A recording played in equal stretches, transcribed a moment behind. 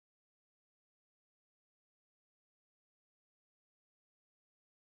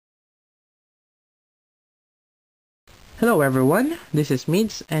Hello everyone, this is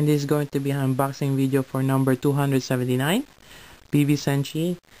Meads and this is going to be an unboxing video for number 279, BB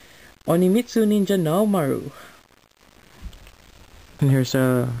Senshi Onmitsu Ninja Noumaru. And here's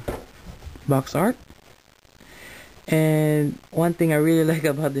a box art. And one thing I really like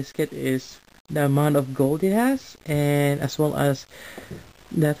about this kit is the amount of gold it has, and as well as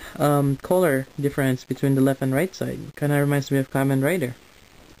that color difference between the left and right side. Kind of reminds me of Kamen Rider.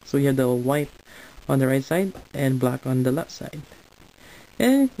 So you have the white on the right side and black on the left side,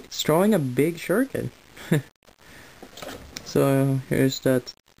 and it's drawing a big shuriken. So here's the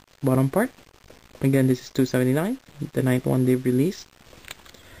bottom part. Again, this is 279, the 9th one they've released.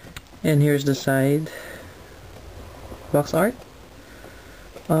 And here's the side box art.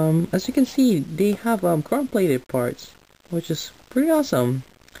 As you can see, they have chrome plated parts, which is pretty awesome.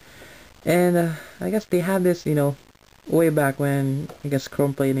 And I guess they had this, way back when I guess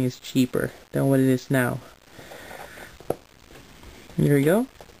chrome plating is cheaper than what it is now. Here we go.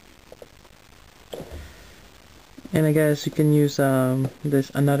 And I guess you can use this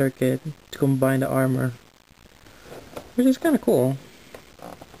another kit to combine the armor, which is kind of cool.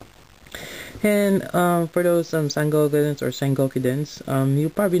 And for those Sangokudens or Sengokudens, you'll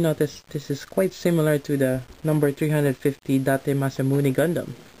probably notice this is quite similar to the number 350 Date Masamune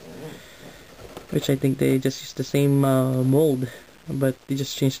Gundam, which I think they just used the same mold, but they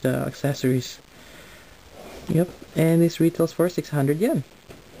just changed the accessories. Yep, and this retails for 600 yen.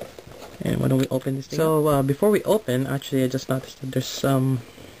 And why don't we open this thing? So before we open, actually I just noticed that there's some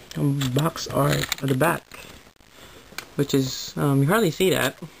box art on the back, which is, you hardly see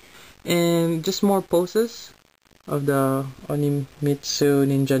that. And just more poses of the Onmitsu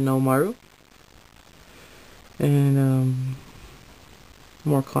Ninja Noumaru. And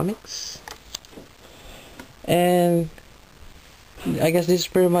more comics. And I guess this is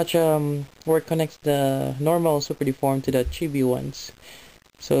pretty much where it connects the normal super deformed to the chibi ones.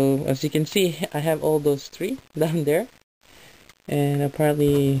 So as you can see, I have all those three down there, and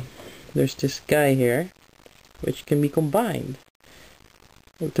apparently there's this guy here which can be combined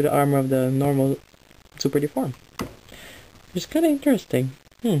to the armor of the normal super deformed, which is kind of interesting.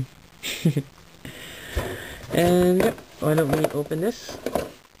 And yep, why don't we open this?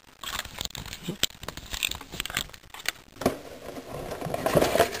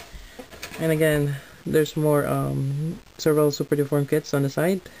 And again, there's more several super deformed kits on the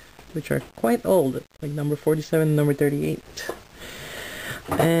side, which are quite old, like number 47 and number 38.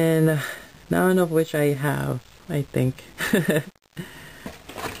 And none of which I have, I think.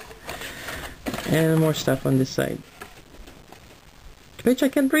 And more stuff on this side, which I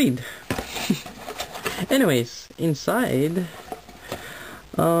can't read. Anyways, inside,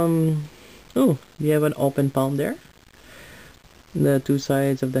 oh, you have an open palm there. The two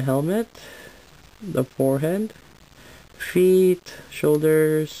sides of the helmet, the forehead, feet,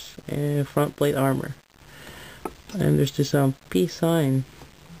 shoulders, and front plate armor. And there's this peace sign.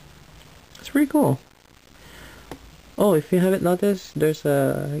 It's pretty cool. Oh, if you haven't noticed, there's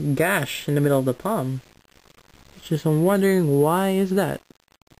a gash in the middle of the palm, which is, I'm wondering why is that?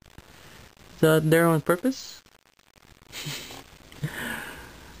 Is that there on purpose?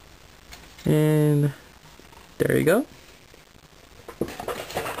 And there you go.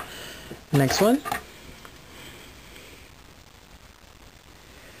 Next one.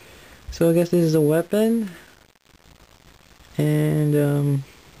 So I guess this is a weapon, and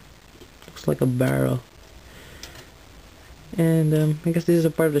looks like a barrel. And I guess this is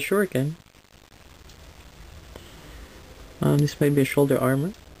a part of the shuriken. This might be a shoulder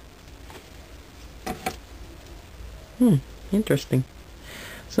armor. Interesting.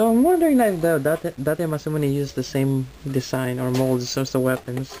 So I'm wondering if the Date Masamune used the same design or molds as the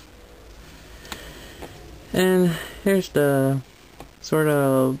weapons. And here's the sort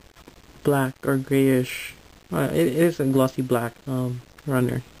of black or grayish, it is a glossy black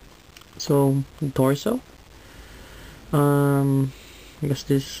runner. So torso, I guess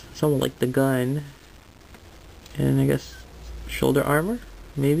this somewhat like the gun, and I guess shoulder armor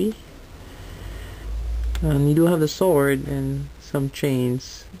maybe. You do have the sword and some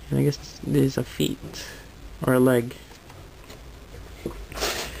chains, and I guess this is a feet or a leg.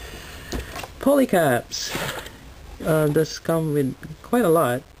 Polycaps does come with quite a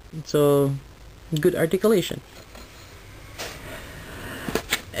lot, so good articulation.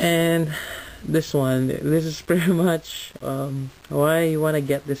 And this is pretty much why you want to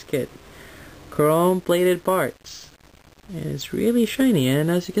get this kit. Chrome plated parts, and it's really shiny,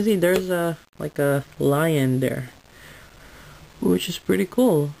 and as you can see, there's like a lion there, which is pretty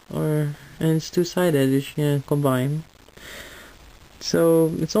cool. And it's two-sided, which you can combine.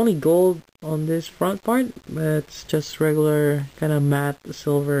 So it's only gold on this front part, but it's just regular kind of matte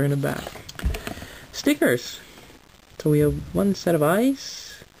silver in the back. Stickers. So we have one set of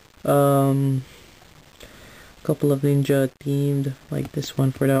eyes, couple of ninja themed, like this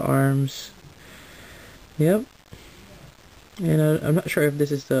one for the arms. Yep. And I'm not sure if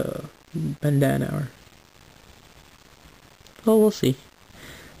this is the bandana or... Oh, we'll see.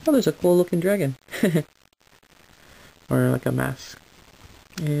 Oh, there's a cool looking dragon. Or like a mask.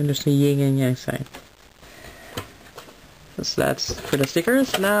 And there's the yin and yang sign. So that's for the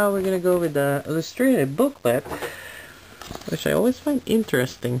stickers. Now we're gonna go with the illustrated booklet, which I always find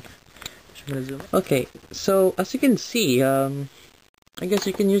interesting. Okay, so as you can see, I guess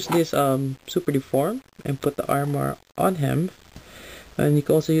you can use this super deform and put the armor on him. And you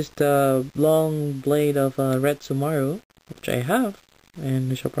can also use the long blade of red Noumaru, which I have, and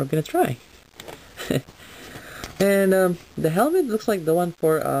which I'm probably gonna try. And the helmet looks like the one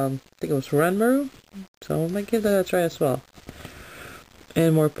for I think it was Ranmaru, so I might give that a try as well.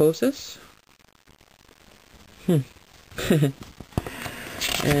 And more poses. And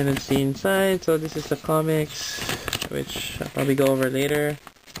let's see inside. So this is the comics, which I'll probably go over later.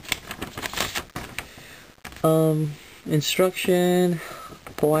 Instruction,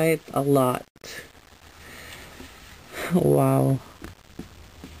 quite a lot. Wow,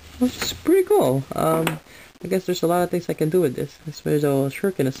 which is pretty cool. I guess there's a lot of things I can do with this. There's a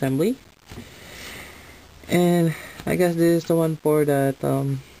shuriken assembly, and I guess this is the one for that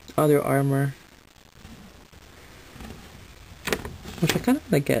other armor, which I kind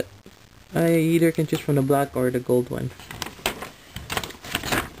of want to get. I either can choose from the black or the gold one.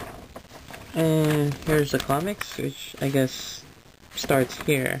 And here's the comics, which I guess starts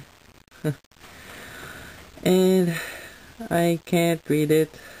here. And I can't read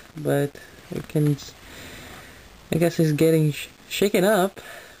it, but I guess it's getting shaken up.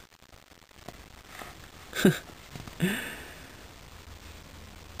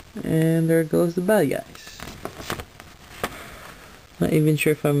 And there goes the bad guys. Not even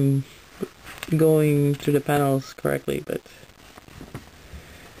sure if I'm going through the panels correctly, but...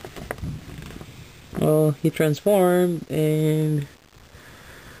 Well, he transformed, and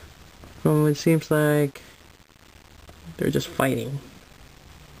from what it seems like, they're just fighting.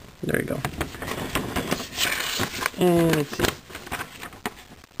 There you go. And let's see.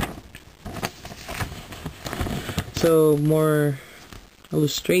 So more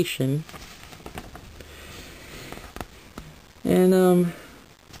illustration, and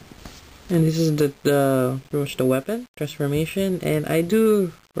this is the pretty much the weapon transformation, and I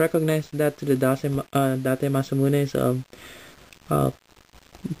do recognize that to the Date Masamune's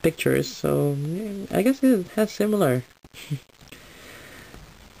pictures, so I guess it has similar.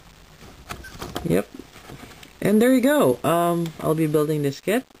 Yep. And there you go. I'll be building this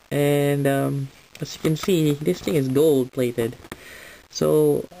kit, and as you can see, this thing is gold plated.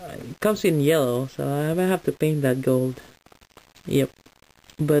 So it comes in yellow, so I might have to paint that gold. Yep.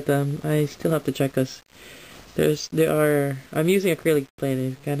 But I still have to check, cause I'm using acrylic paint.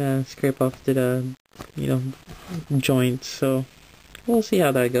 It kind of scrape off to the joints. So we'll see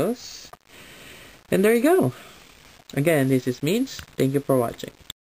how that goes. And there you go. Again, this is Means. Thank you for watching.